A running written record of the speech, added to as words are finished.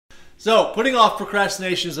So, putting off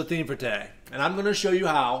procrastination is the theme for today. And I'm going to show you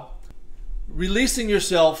how releasing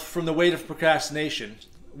yourself from the weight of procrastination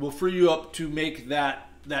will free you up to make that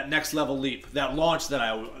next level leap, that launch that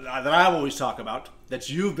I always talk about, that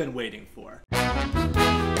you've been waiting for.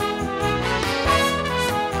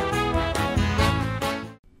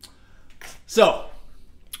 So,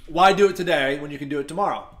 why do it today when you can do it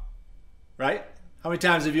tomorrow? Right? How many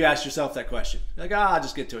times have you asked yourself that question? You're like, I'll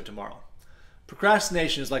just get to it tomorrow.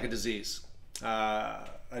 Procrastination is like a disease. I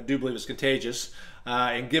do believe it's contagious.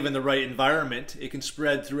 And given the right environment, it can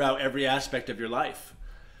spread throughout every aspect of your life,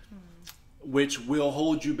 which will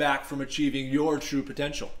hold you back from achieving your true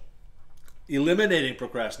potential. Eliminating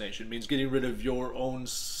procrastination means getting rid of your own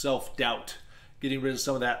self-doubt, getting rid of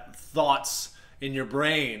some of that thoughts in your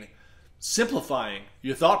brain, simplifying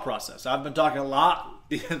your thought process. I've been talking a lot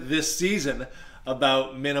this season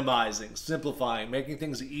about minimizing, simplifying, making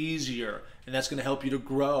things easier, and that's going to help you to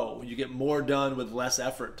grow. You get more done with less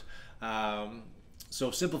effort. So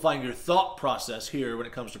simplifying your thought process here when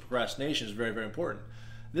it comes to procrastination is very, very important.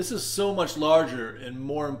 This is so much larger and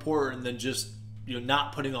more important than just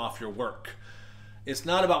not putting off your work. It's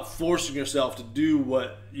not about forcing yourself to do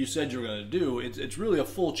what you said you were going to do. It's really a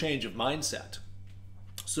full change of mindset.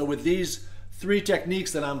 So with these 3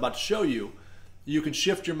 techniques that I'm about to show you, you can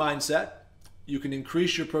shift your mindset, you can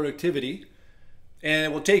increase your productivity, and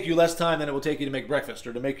it will take you less time than it will take you to make breakfast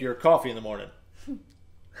or to make your coffee in the morning.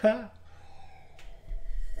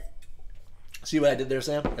 See what I did there,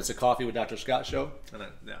 Sam? It's a Coffee with Dr. Scott show.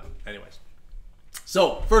 No, anyways.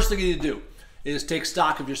 So, first thing you need to do is take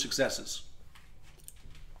stock of your successes.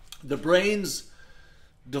 The brain's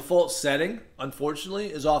default setting,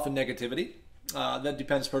 unfortunately, is often negativity. That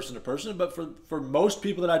depends person to person, but for most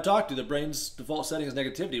people that I talk to, the brain's default setting is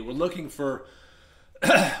negativity.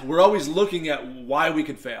 We're always looking at why we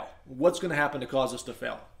could fail. What's going to happen to cause us to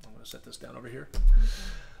fail? I'm going to set this down over here. Okay.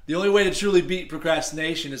 The only way to truly beat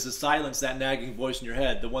procrastination is to silence that nagging voice in your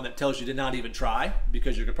head, the one that tells you to not even try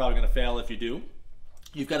because you're probably going to fail if you do.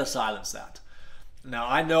 You've got to silence that. Now,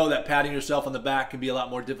 I know that patting yourself on the back can be a lot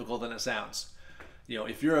more difficult than it sounds.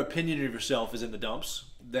 If your opinion of yourself is in the dumps,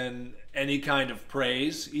 then any kind of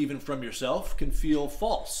praise, even from yourself, can feel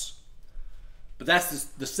false. But that's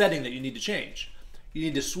the setting that you need to change. You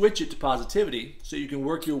need to switch it to positivity so you can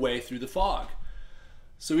work your way through the fog.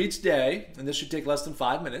 So each day, and this should take less than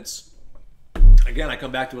 5 minutes. Again, I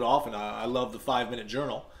come back to it often. I love the 5-minute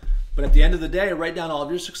journal. But at the end of the day, write down all of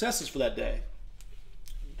your successes for that day.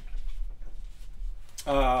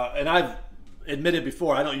 And I've admitted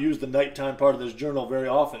before, I don't use the nighttime part of this journal very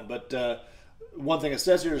often, but one thing it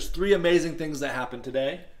says here is 3 amazing things that happened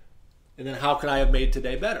today, and then how could I have made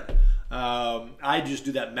today better? I just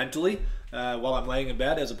do that mentally while I'm laying in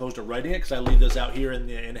bed as opposed to writing it, because I leave this out here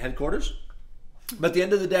in headquarters. But at the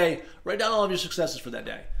end of the day, write down all of your successes for that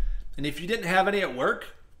day. And if you didn't have any at work,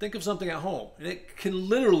 think of something at home. And it can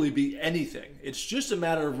literally be anything. It's just a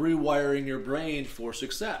matter of rewiring your brain for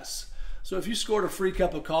success. So if you scored a free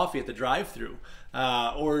cup of coffee at the drive-thru,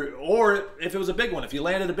 or if it was a big one, if you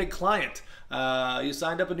landed a big client, you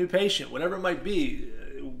signed up a new patient, whatever it might be,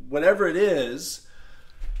 whatever it is,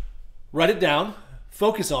 write it down,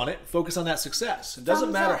 focus on it, focus on that success. It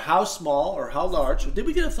doesn't matter how small or how large. Did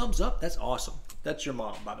we get a thumbs up? That's awesome. That's your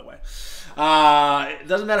mom, by the way. It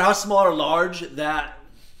doesn't matter how small or large that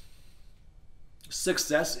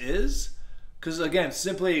success is. Because again,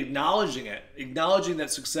 simply acknowledging it, acknowledging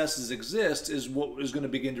that successes exist is what is going to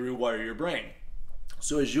begin to rewire your brain.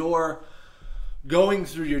 So as you're going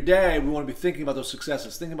through your day, we want to be thinking about those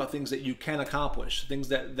successes, thinking about things that you can accomplish, things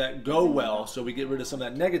that go well, so we get rid of some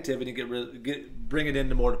of that negativity and bring it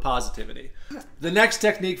into more to positivity. The next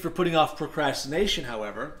technique for putting off procrastination,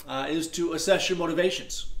 however, is to assess your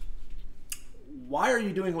motivations. Why are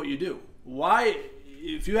you doing what you do? Why,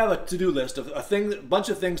 if you have a to-do list of a bunch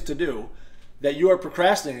of things to do, that you are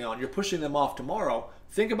procrastinating on, you're pushing them off tomorrow,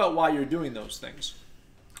 think about why you're doing those things.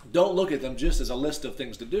 Don't look at them just as a list of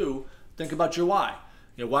things to do. Think about your why.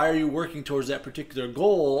 Why are you working towards that particular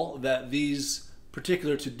goal that these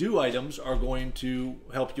particular to-do items are going to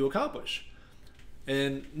help you accomplish?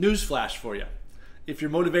 And newsflash for you. If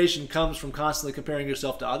your motivation comes from constantly comparing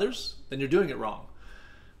yourself to others, then you're doing it wrong.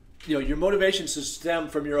 Your motivation should stem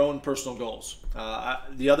from your own personal goals.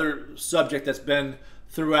 The other subject that's been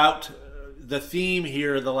throughout the theme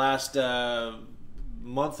here the last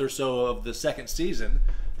month or so of the 2nd season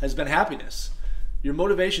has been happiness. Your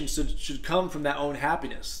motivation should come from that own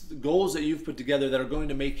happiness. The goals that you've put together that are going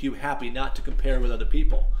to make you happy, not to compare with other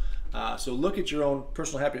people. So look at your own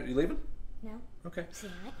personal happiness. You leaving? No. Okay.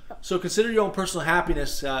 So consider your own personal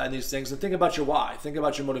happiness in these things and think about your why. Think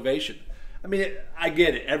about your motivation. I mean, I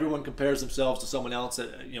get it. Everyone compares themselves to someone else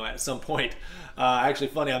at some point. Actually,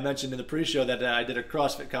 funny, I mentioned in the pre-show that I did a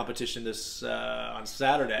CrossFit competition on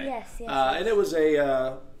Saturday. Yes. And it was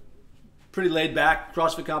a pretty laid-back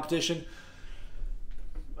CrossFit competition.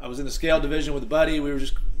 I was in the scale division with a buddy.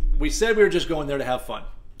 We said we were just going there to have fun.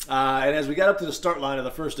 And as we got up to the start line of the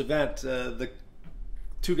first event, the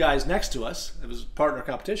two guys next to us, it was partner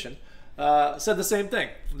competition, said the same thing.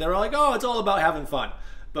 They were like, "Oh, it's all about having fun."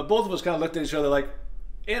 But both of us kind of looked at each other like,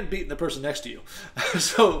 and beating the person next to you.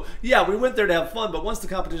 So, yeah, we went there to have fun, but once the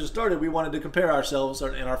competition started, we wanted to compare ourselves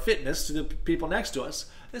and our fitness to the people next to us.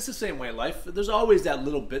 It's the same way in life. There's always that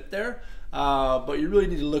little bit there, but you really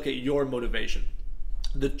need to look at your motivation.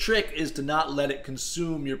 The trick is to not let it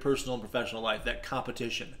consume your personal and professional life, that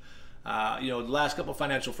competition. The last couple of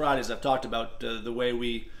Financial Fridays, I've talked about the way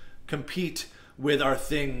we compete with our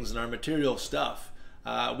things and our material stuff.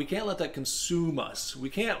 We can't let that consume us. We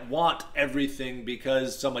can't want everything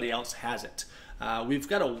because somebody else has it. We've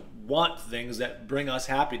got to want things that bring us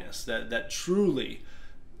happiness, that truly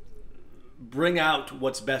bring out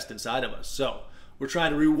what's best inside of us. So we're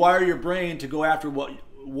trying to rewire your brain to go after what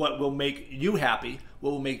will make you happy, what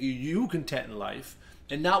will make you content in life,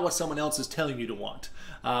 and not what someone else is telling you to want.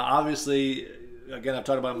 Obviously, again, I've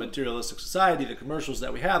talked about a materialistic society, the commercials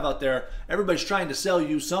that we have out there. Everybody's trying to sell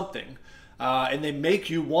you something. And they make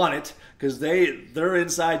you want it because they're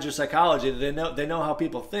inside your psychology. They know how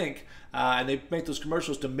people think, and they make those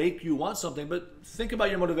commercials to make you want something. But think about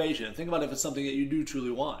your motivation. Think about if it's something that you do truly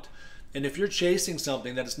want. And if you're chasing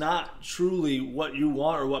something that is not truly what you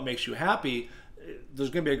want or what makes you happy, there's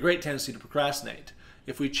going to be a great tendency to procrastinate.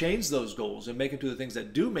 If we change those goals and make them to the things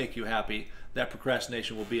that do make you happy, that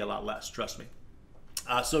procrastination will be a lot less. Trust me.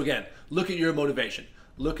 So again, look at your motivation.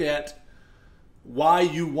 Look at why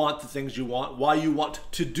you want the things you want, why you want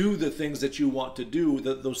to do the things that you want to do,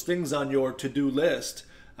 those things on your to-do list.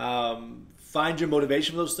 Find your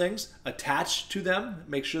motivation for those things, attach to them,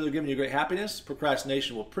 make sure they're giving you great happiness.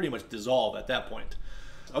 Procrastination will pretty much dissolve at that point.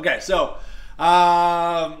 Okay, so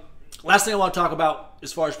last thing I want to talk about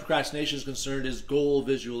as far as procrastination is concerned is goal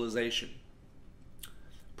visualization.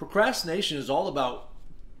 Procrastination is all about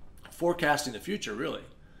forecasting the future, really.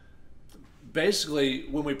 Basically,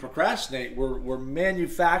 when we procrastinate, we're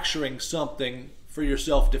manufacturing something for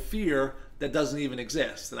yourself to fear that doesn't even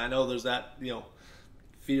exist. And I know there's that,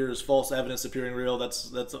 fear is false evidence appearing real.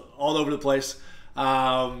 That's all over the place.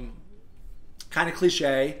 Kind of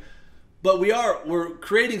cliche, but we're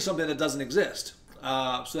creating something that doesn't exist.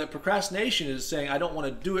 So that procrastination is saying, I don't want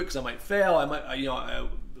to do it because I might fail. I might, I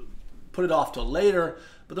put it off till later.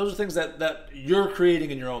 But those are things that you're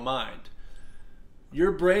creating in your own mind.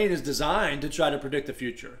 Your brain is designed to try to predict the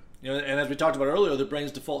future. And as we talked about earlier, the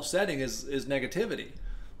brain's default setting is negativity.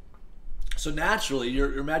 So naturally,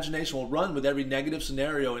 your imagination will run with every negative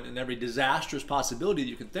scenario and every disastrous possibility that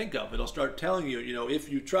you can think of. It'll start telling you, if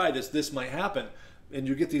you try this, this might happen. And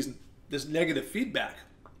you get this negative feedback.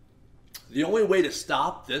 The only way to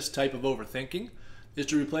stop this type of overthinking is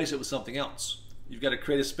to replace it with something else. You've got to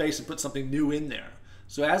create a space and put something new in there.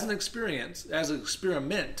 So as an experiment,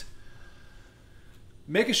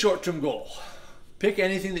 make a short-term goal. Pick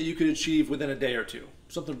anything that you could achieve within a day or two.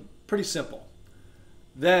 Something pretty simple.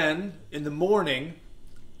 Then, in the morning,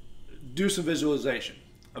 do some visualization.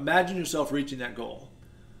 Imagine yourself reaching that goal.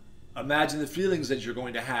 Imagine the feelings that you're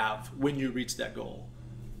going to have when you reach that goal.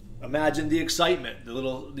 Imagine the excitement, the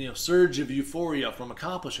little surge of euphoria from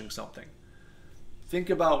accomplishing something. Think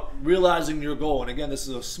about realizing your goal. And again, this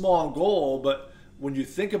is a small goal, but when you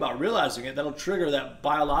think about realizing it, that'll trigger that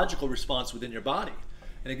biological response within your body.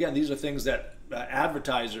 And again, these are things that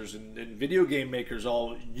advertisers and video game makers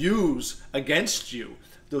all use against you.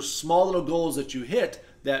 Those small little goals that you hit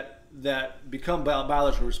that become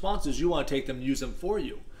biological responses, you want to take them and use them for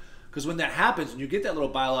you. Because when that happens and you get that little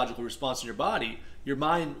biological response in your body, your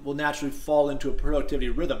mind will naturally fall into a productivity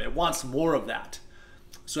rhythm. It wants more of that.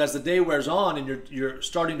 So as the day wears on and you're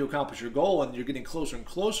starting to accomplish your goal and you're getting closer and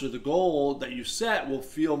closer, the goal that you set will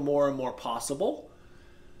feel more and more possible.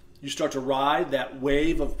 You start to ride that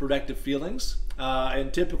wave of productive feelings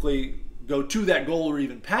and typically go to that goal or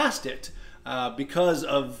even past it because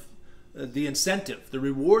of the incentive, the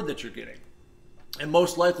reward that you're getting. And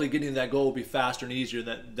most likely getting to that goal will be faster and easier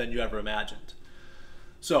than you ever imagined.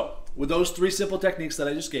 So with those 3 simple techniques that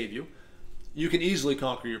I just gave you, you can easily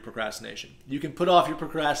conquer your procrastination. You can put off your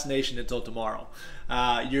procrastination until tomorrow.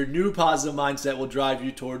 Your new positive mindset will drive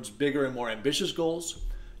you towards bigger and more ambitious goals.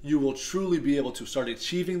 You will truly be able to start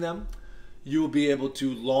achieving them. You will be able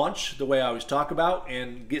to launch the way I always talk about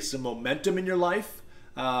and get some momentum in your life.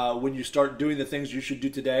 when you start doing the things you should do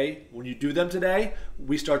today, when you do them today,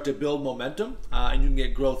 we start to build momentum and you can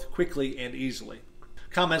get growth quickly and easily.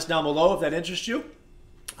 Comments down below if that interests you.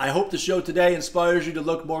 I hope the show today inspires you to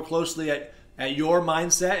look more closely at your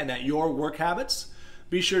mindset and at your work habits.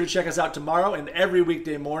 Be sure to check us out tomorrow and every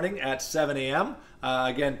weekday morning at 7 a.m.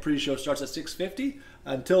 Again, pre-show starts at 6:50.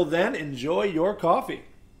 Until then, enjoy your coffee.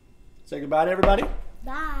 Say goodbye to everybody.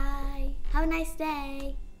 Bye. Have a nice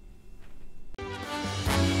day.